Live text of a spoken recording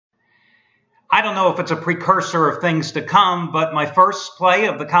I don't know if it's a precursor of things to come, but my first play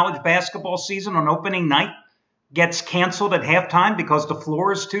of the college basketball season on opening night gets canceled at halftime because the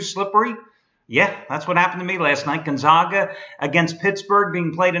floor is too slippery. Yeah, that's what happened to me last night. Gonzaga against Pittsburgh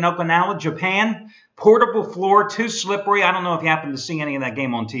being played in Okinawa, Japan. Portable floor, too slippery. I don't know if you happened to see any of that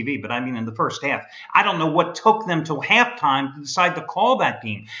game on TV, but I mean in the first half. I don't know what took them till halftime to decide to call that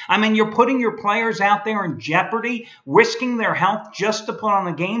game. I mean, you're putting your players out there in jeopardy, risking their health just to put on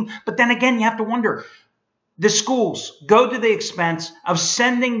a game. But then again, you have to wonder, the schools go to the expense of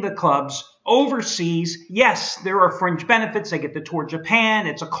sending the clubs overseas. Yes, there are fringe benefits. They get to tour Japan.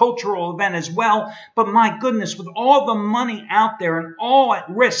 It's a cultural event as well. But my goodness, with all the money out there and all at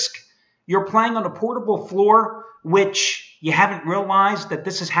risk, you're playing on a portable floor, which you haven't realized that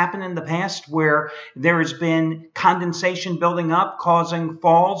this has happened in the past where there has been condensation building up, causing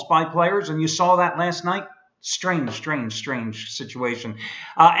falls by players. And you saw that last night. Strange situation.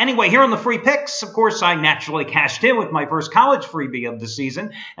 Anyway, here on the free picks, of course, I naturally cashed in with my first college freebie of the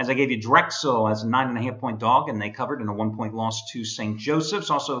season as I gave you Drexel as a 9.5-point dog, and they covered in a 1-point loss to St. Joseph's.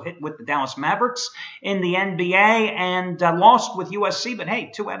 Also hit with the Dallas Mavericks in the NBA and lost with USC. But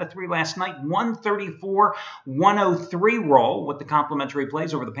hey, 2 out of 3 last night, 134-103 roll with the complimentary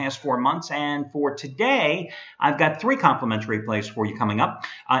plays over the past 4 months. And for today, I've got 3 complimentary plays for you coming up.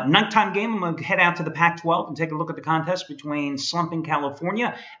 Nighttime game, I'm going to head out to the Pac-12 and take a look at the contest between slumping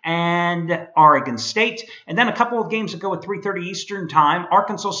California and Oregon State. And then a couple of games that go at 3:30 Eastern Time,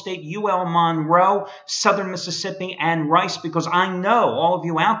 Arkansas State, UL Monroe, Southern Mississippi, and Rice, because I know all of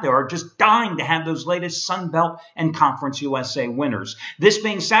you out there are just dying to have those latest Sun Belt and Conference USA winners. This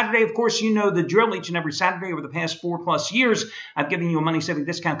being Saturday, of course, you know the drill. Each and every Saturday over the past 4+ years, I've given you a money-saving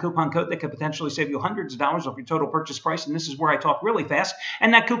discount coupon code that could potentially save you hundreds of dollars off your total purchase price, and this is where I talk really fast.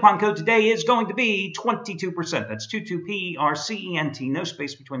 And that coupon code today is going to be 22%. That's 22%, no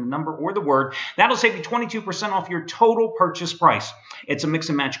space between the number or the word. That'll save you 22% off your total purchase price. It's a mix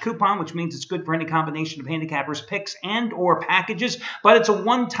and match coupon, which means it's good for any combination of handicappers, picks, and or packages, but it's a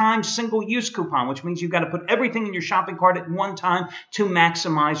one-time single-use coupon, which means you've got to put everything in your shopping cart at one time to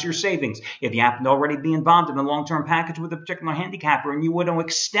maximize your savings. If you happen to already be involved in a long-term package with a particular handicapper and you want to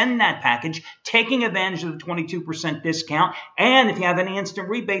extend that package, taking advantage of the 22% discount, and if you have any instant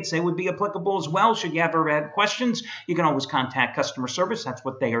rebates, they would be applicable as well. Should you ever have questions, you can always contact customer service. That's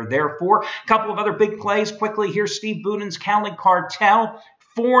what they are there for. A couple of other big plays quickly here. Steve Buden's Cali Cartel,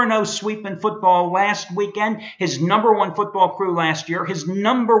 4-0 sweep in football last weekend. His #1 football crew last year. His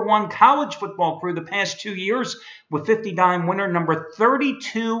 #1 college football crew the past 2 years with 50-dime winner number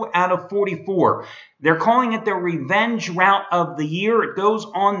 32 out of 44. They're calling it their revenge route of the year. It goes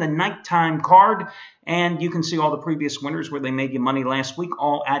on the nighttime card, and you can see all the previous winners where they made you money last week,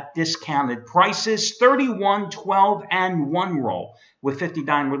 all at discounted prices. 31, 12, and 1 roll with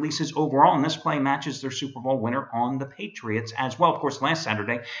 50-dime releases overall, and this play matches their Super Bowl winner on the Patriots as well. Of course, last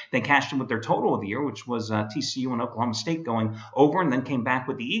Saturday, they cashed in with their total of the year, which was TCU and Oklahoma State going over, and then came back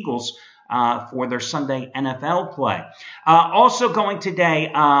with the Eagles for their Sunday NFL play. Also going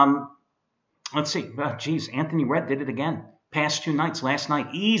today, let's see. Anthony Red did it again. Past 2 nights, last night,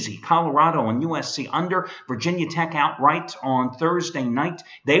 easy. Colorado and USC under, Virginia Tech outright on Thursday night.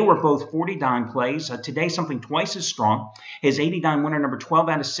 They were both 40-dime plays. Today, something twice as strong. His 80-dime winner, number 12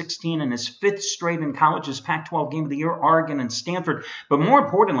 out of 16, and his 5th straight in college, his Pac-12 game of the year, Oregon and Stanford. But more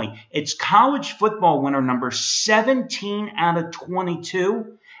importantly, it's college football winner number 17 out of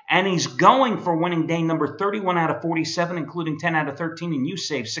 22. And he's going for winning day number 31 out of 47, including 10 out of 13, and you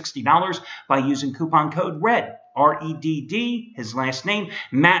save $60 by using coupon code RED, R-E-D-D, his last name.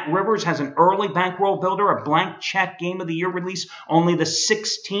 Matt Rivers has an early bankroll builder, a blank check game of the year release, only the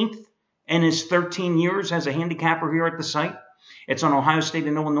 16th in his 13 years as a handicapper here at the site. It's on Ohio State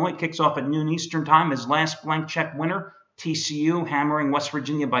and Illinois. It kicks off at noon Eastern time. His last blank check winner, TCU, hammering West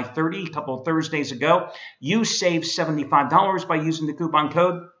Virginia by 30 a couple of Thursdays ago. You save $75 by using the coupon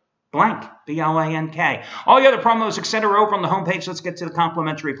code blank, B-L-A-N-K. All the other promos, etc., over on the homepage. Let's get to the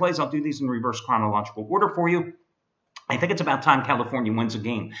complimentary plays. I'll do these in reverse chronological order for you. I think it's about time California wins a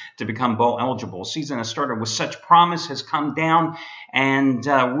game to become bowl eligible. Season has started with such promise, has come down and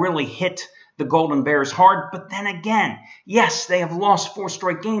really hit the Golden Bears hard. But then again, yes, they have lost 4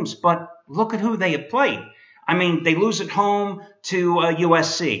 straight games, but look at who they have played. I mean, they lose at home to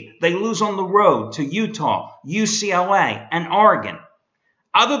USC. They lose on the road to Utah, UCLA, and Oregon.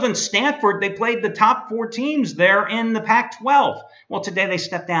 Other than Stanford, they played the top 4 teams there in the Pac-12. Well, today they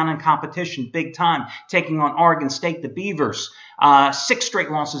stepped down in competition big time, taking on Oregon State, the Beavers. 6 straight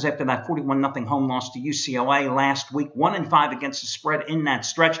losses after that 41-0 home loss to UCLA last week. 1-5 against the spread in that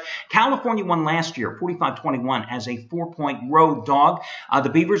stretch. California won last year, 45-21, as a 4-point road dog. The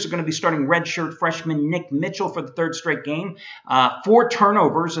Beavers are going to be starting redshirt freshman Nick Mitchell for the 3rd straight game. 4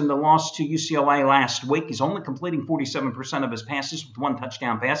 turnovers in the loss to UCLA last week. He's only completing 47% of his passes with 1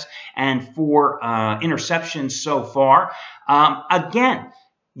 touchdown pass and 4 interceptions so far. Again,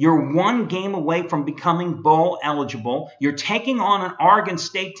 you're 1 game away from becoming bowl eligible. You're taking on an Oregon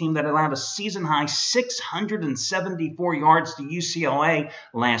State team that allowed a season-high 674 yards to UCLA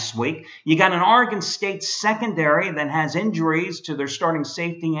last week. You got an Oregon State secondary that has injuries to their starting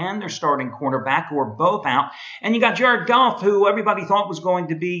safety and their starting cornerback, who are both out. And you got Jared Goff, who everybody thought was going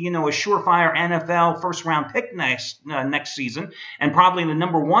to be, a surefire NFL first-round pick next season, and probably the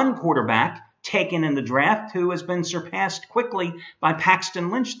 #1 quarterback taken in the draft, who has been surpassed quickly by Paxton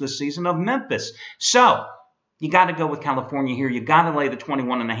Lynch this season of Memphis. So you got to go with California here. You got to lay the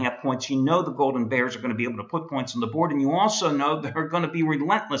 21.5 points. You know the Golden Bears are going to be able to put points on the board, and you also know they're going to be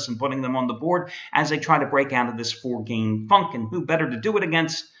relentless in putting them on the board as they try to break out of this 4-game funk. And who better to do it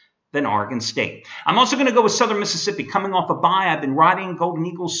against than Oregon State? I'm also going to go with Southern Mississippi coming off a bye. I've been riding Golden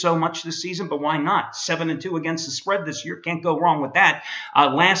Eagles so much this season, but why not? 7-2 against the spread this year. Can't go wrong with that.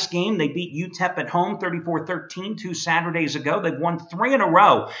 Last game, they beat UTEP at home 34-13 2 Saturdays ago. They've won 3 in a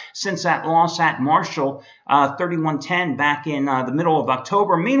row since that loss at Marshall, 31-10 back in the middle of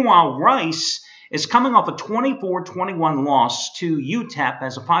October. Meanwhile, Rice is coming off a 24-21 loss to UTEP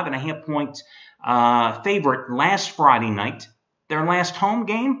as a 5.5-point favorite last Friday night. Their last home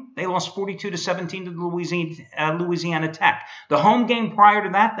game, they lost 42-17 to Louisiana Tech. The home game prior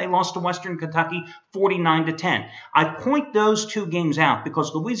to that, they lost to Western Kentucky 49-10. I point those 2 games out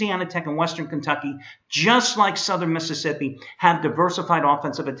because Louisiana Tech and Western Kentucky, just like Southern Mississippi, have diversified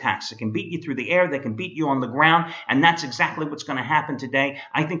offensive attacks. They can beat you through the air, they can beat you on the ground, and that's exactly what's going to happen today.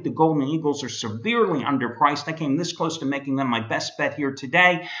 I think the Golden Eagles are severely underpriced. I came this close to making them my best bet here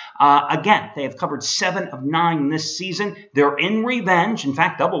today. Again, they have covered 7 of 9 this season. They're in revenge, in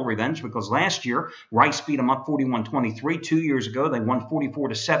fact, double revenge, because last year Rice beat them up 41-23. 2 years ago, they won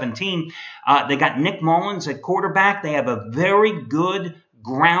 44-17. They got Nick Mullins at quarterback. They have a very good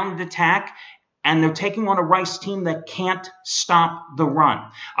ground attack, and they're taking on a Rice team that can't stop the run.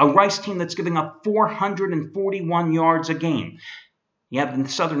 A Rice team that's giving up 441 yards a game. You have the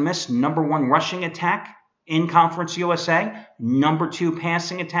Southern Miss #1 rushing attack in Conference USA, #2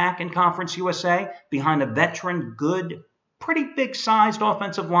 passing attack in Conference USA, behind a veteran, good, pretty big-sized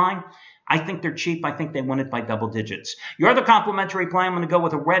offensive line. I think they're cheap. I think they win it by double digits. Your other complimentary play, I'm going to go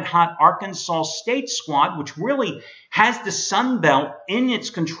with a red-hot Arkansas State squad, which really has the Sun Belt in its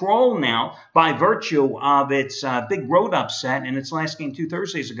control now by virtue of its big road upset in its last game 2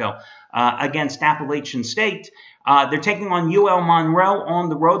 Thursdays ago against Appalachian State. They're taking on UL Monroe on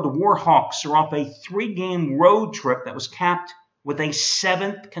the road. The Warhawks are off a 3-game road trip that was capped with a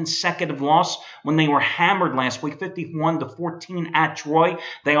 7th consecutive loss when they were hammered last week, 51-14 at Troy.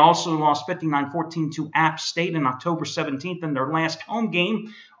 They also lost 59-14 to App State on October 17th in their last home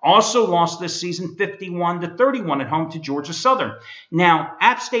game. Also lost this season 51-31 at home to Georgia Southern. Now,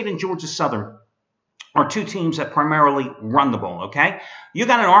 App State and Georgia Southern are 2 teams that primarily run the ball, okay? You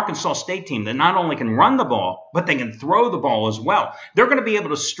got an Arkansas State team that not only can run the ball, but they can throw the ball as well. They're going to be able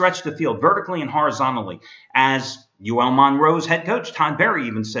to stretch the field vertically and horizontally, as UL Monroe's head coach, Todd Berry,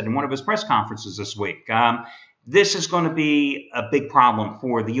 even said in one of his press conferences this week. This is going to be a big problem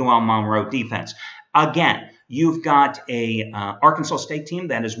for the UL Monroe defense. Again, you've got a Arkansas State team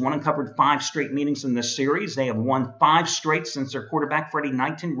that has won and covered 5 straight meetings in this series. They have won 5 straight since their quarterback, Freddie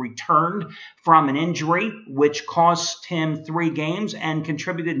Knighton, returned from an injury, which cost him 3 games and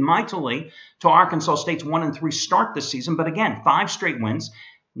contributed mightily to Arkansas State's 1-3 start this season. But again, 5 straight wins.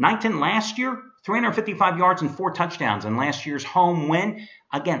 Knighton last year, 355 yards and 4 touchdowns in last year's home win.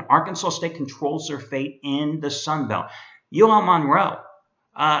 Again, Arkansas State controls their fate in the Sun Belt. UL Monroe,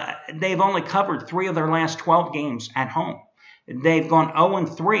 they've only covered 3 of their last 12 games at home. They've gone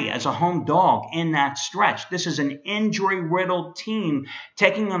 0-3 as a home dog in that stretch. This is an injury-riddled team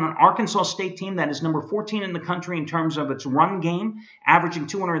taking on an Arkansas State team that is number 14 in the country in terms of its run game, averaging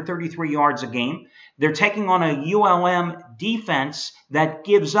 233 yards a game. They're taking on a ULM defense that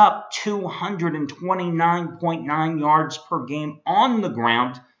gives up 229.9 yards per game on the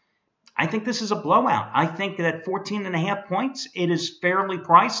ground. I think this is a blowout. I think that at 14.5 points, it is fairly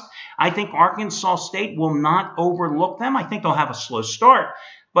priced. I think Arkansas State will not overlook them. I think they'll have a slow start.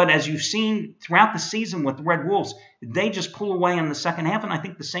 But as you've seen throughout the season with the Red Wolves, they just pull away in the second half, and I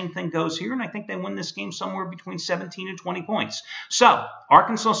think the same thing goes here, and I think they win this game somewhere between 17 and 20 points. So,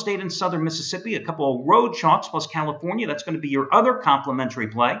 Arkansas State and Southern Mississippi, a couple of road chalks plus California. That's going to be your other complimentary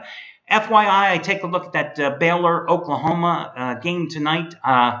play. FYI, I take a look at that Baylor-Oklahoma game tonight.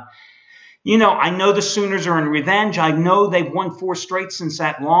 I know the Sooners are in revenge. I know they've won 4 straight since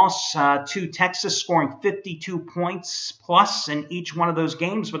that loss to Texas, scoring 52 points plus in each one of those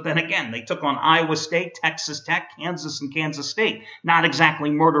games. But then again, they took on Iowa State, Texas Tech, Kansas, and Kansas State. Not exactly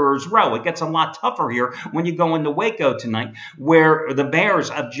murderer's row. It gets a lot tougher here when you go into Waco tonight, where the Bears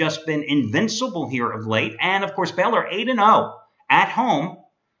have just been invincible here of late. And, of course, Baylor 8-0 at home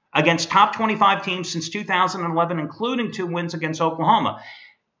against top 25 teams since 2011, including 2 wins against Oklahoma.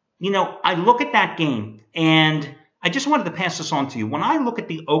 I look at that game, and I just wanted to pass this on to you. When I look at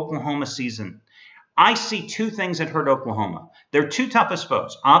the Oklahoma season, I see 2 things that hurt Oklahoma. Their 2 toughest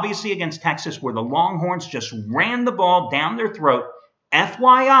foes, obviously against Texas, where the Longhorns just ran the ball down their throat.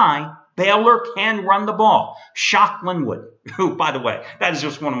 FYI, Baylor can run the ball. Shock Linwood, who, by the way, that is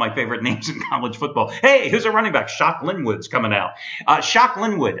just one of my favorite names in college football. Hey, who's a running back? Shock Linwood's coming out. Shock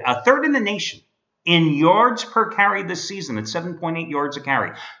Linwood, 3rd in the nation in yards per carry this season at 7.8 yards a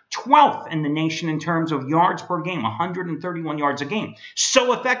carry. 12th in the nation in terms of yards per game, 131 yards a game.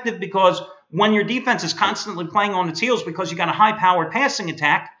 So effective because when your defense is constantly playing on its heels because you got a high-powered passing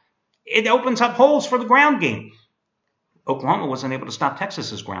attack, it opens up holes for the ground game. Oklahoma wasn't able to stop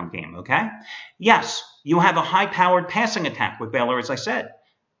Texas's ground game, okay? Yes, you have a high-powered passing attack with Baylor, as I said.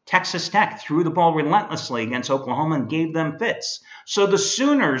 Texas Tech threw the ball relentlessly against Oklahoma and gave them fits. So the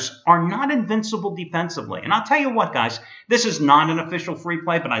Sooners are not invincible defensively. And I'll tell you what, guys, this is not an official free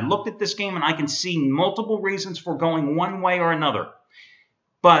play, but I looked at this game and I can see multiple reasons for going one way or another.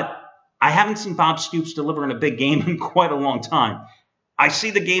 But I haven't seen Bob Stoops deliver in a big game in quite a long time. I see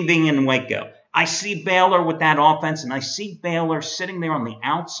the game being in Waco. I see Baylor with that offense, and I see Baylor sitting there on the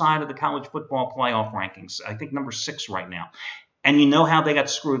outside of the college football playoff rankings. I think number 6 right now. And you know how they got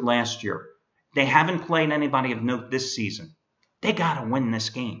screwed last year. They haven't played anybody of note this season. They got to win this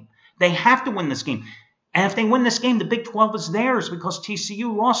game. They have to win this game. And if they win this game, the Big 12 is theirs because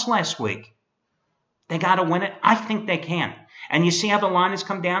TCU lost last week. They got to win it. I think they can. And you see how the line has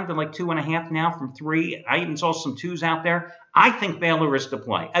come down to like 2.5 now from 3. I even saw some 2s out there. I think Baylor is to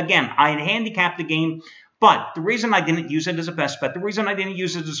play. Again, I had handicapped the game, but the reason I didn't use it as a best bet, the reason I didn't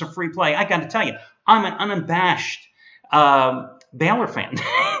use it as a free play, I got to tell you, I'm an unabashed Baylor fan.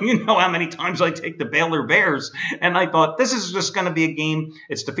 You know how many times I take the Baylor Bears, and I thought this is just going to be a game.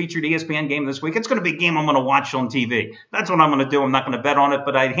 It's the featured ESPN game this week. It's going to be a game I'm going to watch on TV. That's what I'm going to do. I'm not going to bet on it,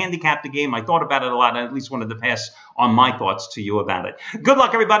 but I handicapped the game. I thought about it a lot. I at least wanted to pass on my thoughts to you about it. Good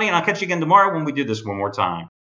luck, everybody, and I'll catch you again tomorrow when we do this one more time.